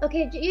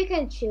 Okay, you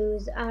can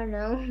choose. I don't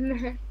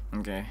know.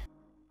 Okay.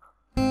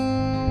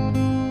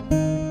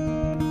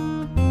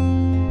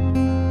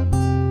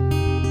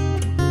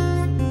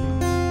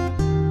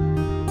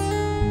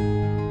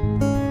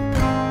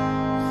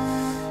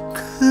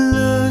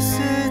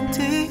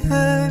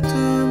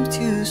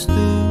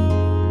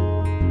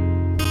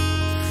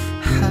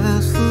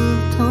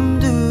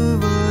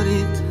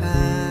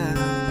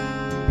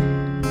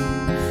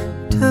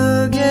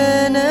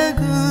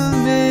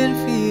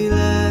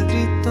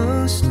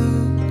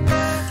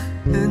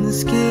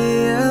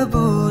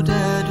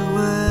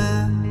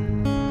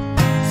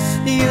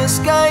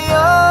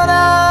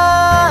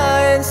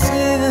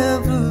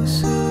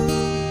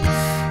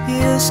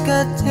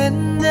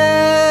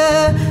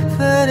 Katenda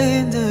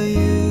farida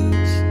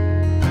yus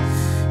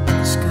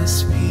Ska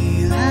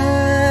spela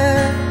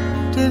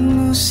den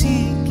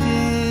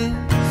musiken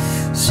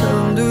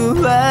som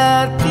du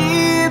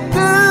alltid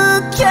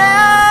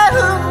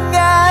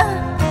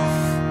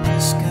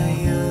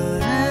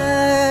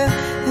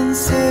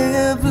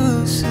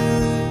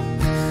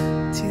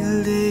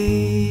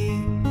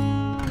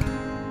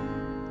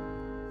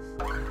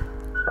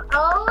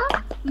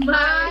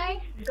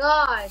My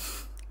God.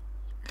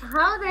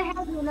 How the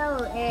hell do you know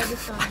this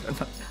song?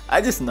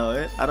 I just know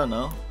it. I don't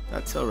know.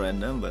 That's so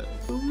random, but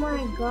Oh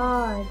my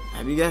God.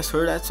 have you guys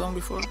heard that song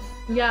before?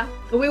 Yeah,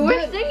 we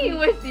were singing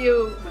with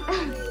you.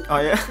 Oh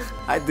yeah?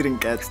 I didn't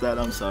catch that.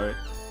 I'm sorry.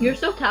 You're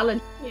so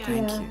talented.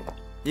 Thank you.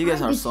 You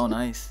guys are so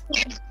nice.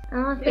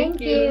 Oh,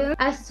 thank you.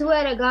 I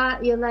swear to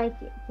God, you like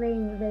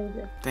playing very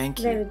good. Thank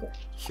Very you. good.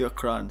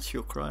 Shukran,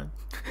 shukran.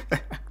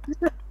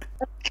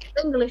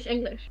 English,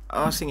 English.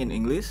 Oh, sing in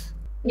English?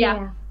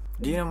 Yeah.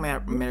 Do you know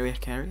Mariah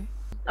Carey?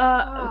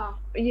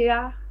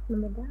 Yeah.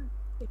 Remember that?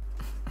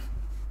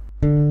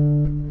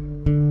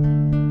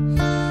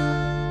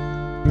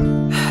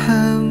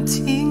 I'm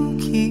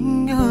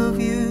thinking of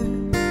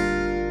you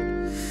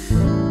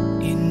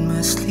in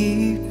my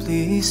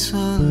sleepless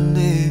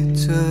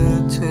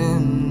solitude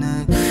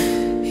tonight.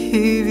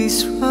 If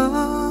it's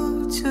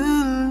wrong to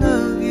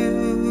love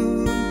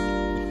you,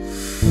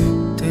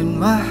 then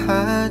my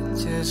heart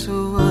just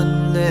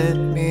won't let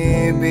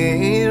me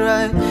be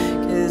right.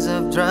 'Cause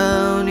I've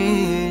drowned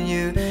in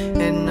you,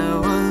 and I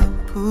won't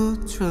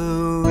put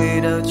through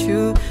without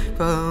you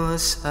by my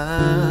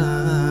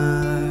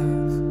side.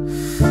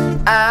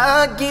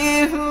 I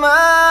give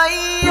my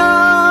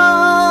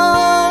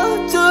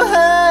all to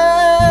her.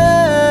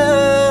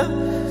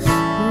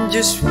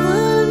 Just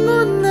one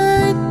more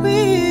night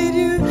with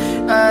you,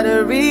 I'd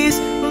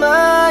risk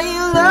my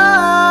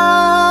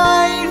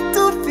life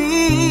to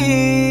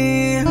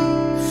feel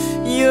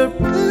your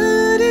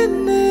body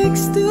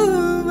next to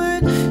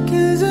mine.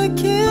 'Cause I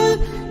can't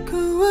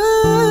go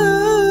on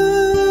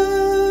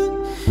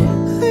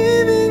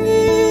living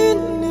in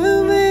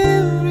the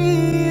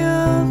memory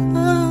of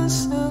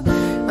us.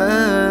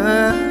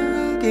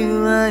 I give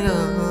my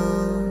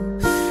all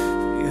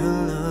for your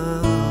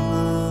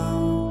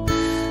love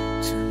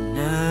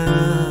tonight.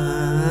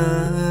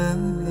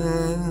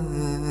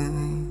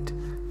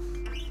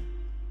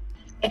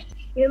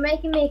 You're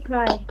making me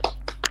cry.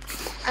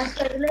 I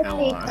said, let Come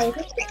me on. cry.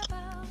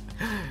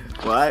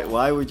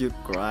 Why would you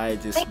cry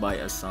just by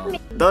a song?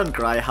 Don't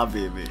cry,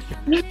 Habibi.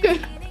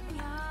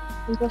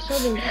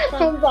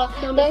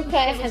 Don't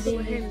cry,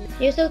 Habibi.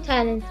 You're so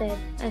talented,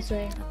 I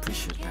swear. I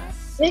appreciate that.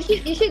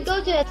 You should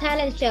go to a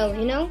talent show,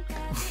 you know?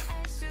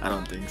 I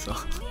don't think so.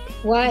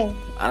 Why?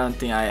 I don't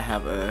think I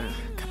have a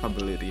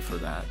capability for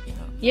that, you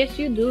know. Yes,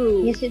 you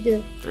do. Yes, you do.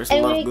 There's a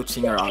lot of good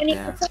singer out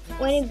there.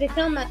 When you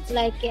become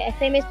like a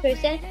famous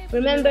person,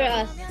 remember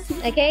us,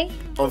 okay?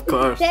 Of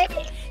course. Say,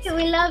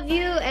 we love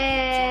you,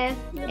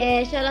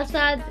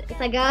 Shalasad,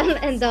 Sagan,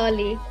 and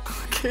Dolly.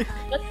 Okay.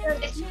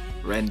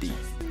 Randy.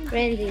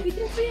 Randy.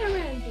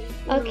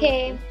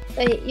 Okay,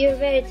 but you're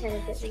very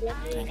talented. We love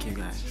you. Thank you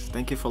guys.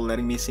 Thank you for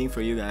letting me sing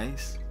for you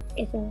guys.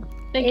 It's a,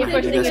 Thank you I for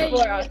hope you guys singing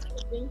for us.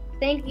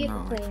 Thank you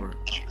No, for playing.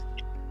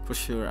 for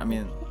sure. I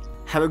mean,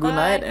 have a good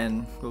Bye. night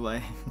and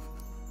bye-bye.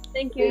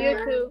 Thank you. You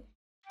too.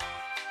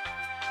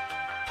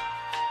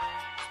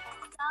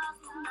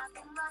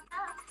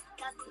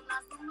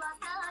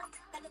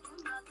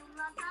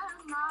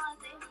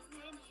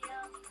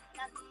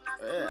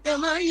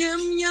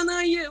 Yanayım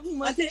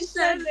yanayım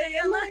ateşlerde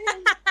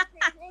yanayım.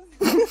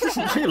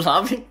 Are you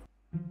laughing?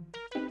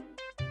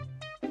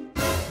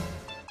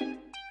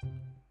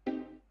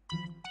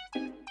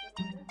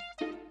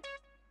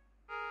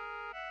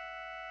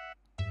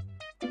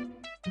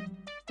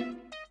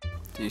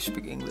 Do you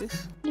speak English?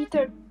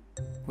 Little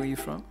Where are you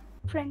from?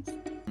 friends.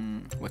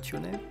 What's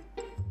your name?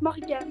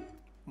 Morgan.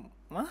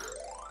 What?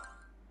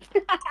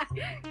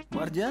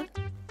 Marjan?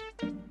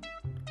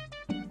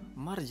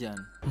 Marjan.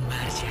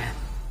 Marjan.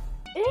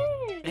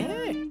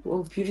 Hey.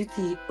 Oh,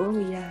 beauty. Oh,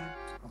 yeah.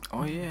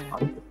 Oh yeah.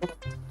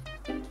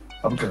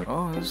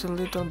 Oh, there's a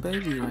little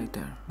baby right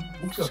there.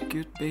 It's a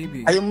cute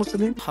baby. Are you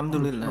Muslim?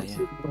 Alhamdulillah, yeah.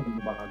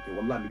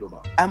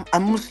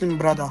 I'm Muslim,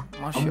 brother.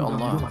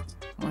 MashaAllah.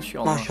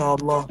 MashaAllah.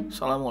 MashaAllah.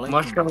 Assalamualaikum.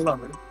 MashaAllah.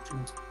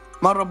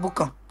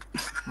 Marabuka.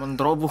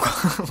 Mendrobuk.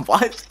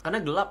 What? Karena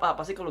gelap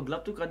pasti kalau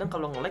gelap tuh kadang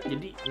kalau nge-lag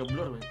jadi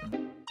ngeblur.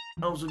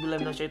 Auzubillahi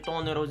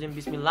minasyaitonirrajim.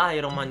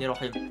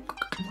 Bismillahirrahmanirrahim.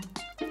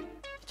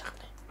 Cakep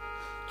nih.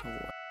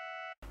 Cowok.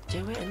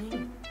 Cewek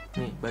anjing.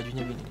 Nih,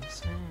 bajunya gini nih.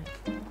 Set.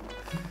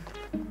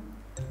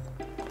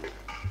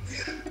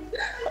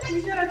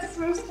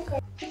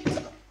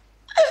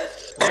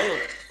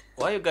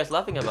 Why you guys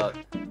laughing about?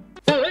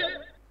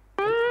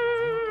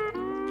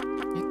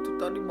 Itu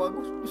tadi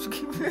bagus.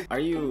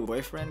 Are you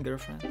boyfriend,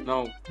 girlfriend?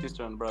 No,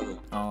 sister and brother.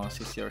 Oh,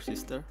 she's your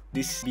sister.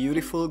 This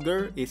beautiful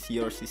girl is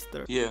your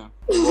sister. Yeah,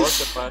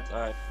 both but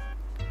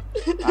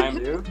I'm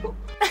beautiful.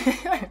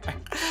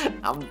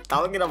 I'm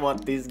talking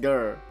about this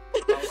girl.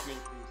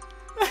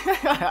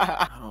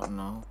 I don't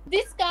know.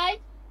 This guy,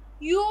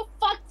 you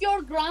fucked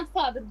your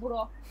grandfather,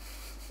 bro.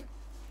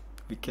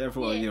 Be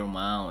careful of your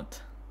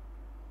mouth.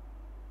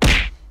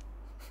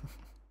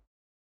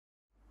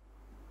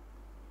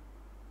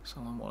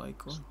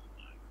 Assalamualaikum.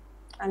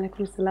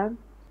 Alaikumsalam.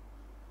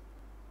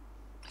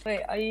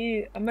 Wait, are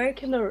you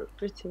American or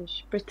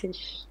British?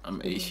 British.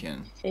 I'm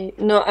Asian.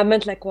 No, I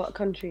meant like what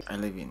country? I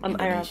live in I'm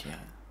Arab. Indonesia.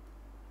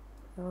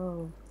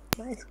 Oh,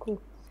 nice,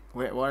 cool.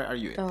 Where are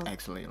you Oh.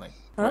 actually? Like,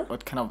 Huh?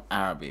 what kind of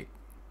Arabic?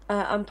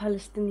 I'm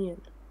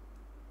Palestinian.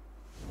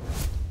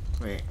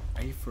 Wait,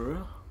 are you for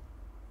real?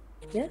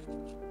 Yeah.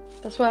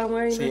 That's why I'm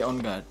wearing Say this. on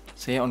God.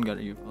 Say on God,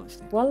 are you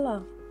Palestinian?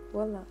 Wallah.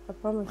 Wallah. I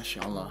promise.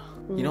 MashaAllah.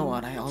 You know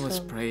what? I always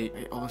so- pray.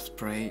 I always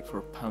pray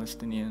for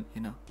Palestinian.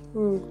 You know.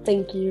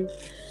 Thank you.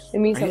 It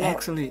means Are a you lot.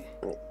 actually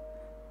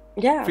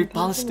Yeah. free I'm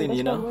Palestinian, Palestine?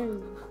 You that's why I'm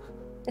know.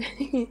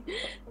 wearing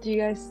it. Do you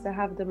guys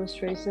have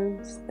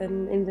demonstrations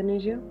in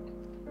Indonesia?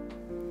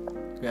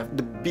 We have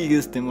the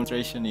biggest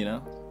demonstration. You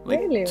know, like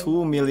Really?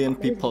 2 million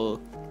people.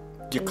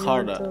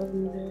 Jakarta.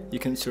 Wait. You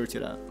can search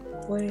it out.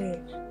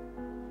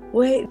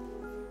 Wait.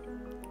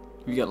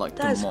 We got like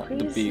That's the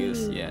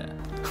biggest. crazy. Yeah.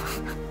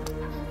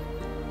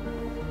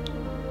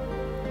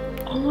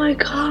 Oh my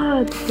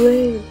God.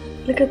 Wait.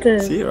 Look at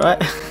this. See, right?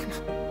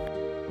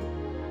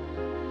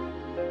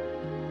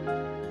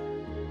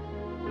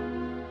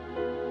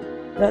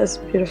 That is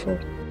beautiful.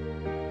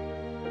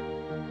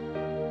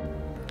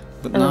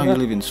 But now you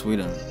live in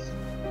Sweden.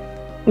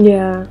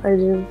 Yeah, I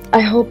do. I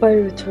hope I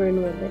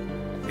return with it.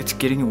 It's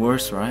getting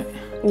worse, right?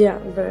 Yeah,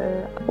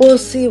 but we'll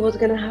see what's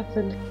gonna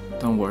happen.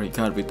 Don't worry,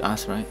 God with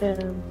us, right? Yeah,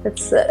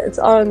 it's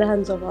all in the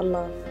hands of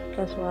Allah.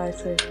 That's why I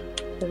say.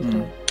 every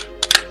time.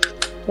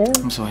 Yeah.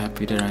 I'm so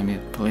happy that I met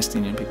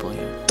Palestinian people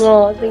here.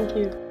 Oh, thank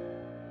you.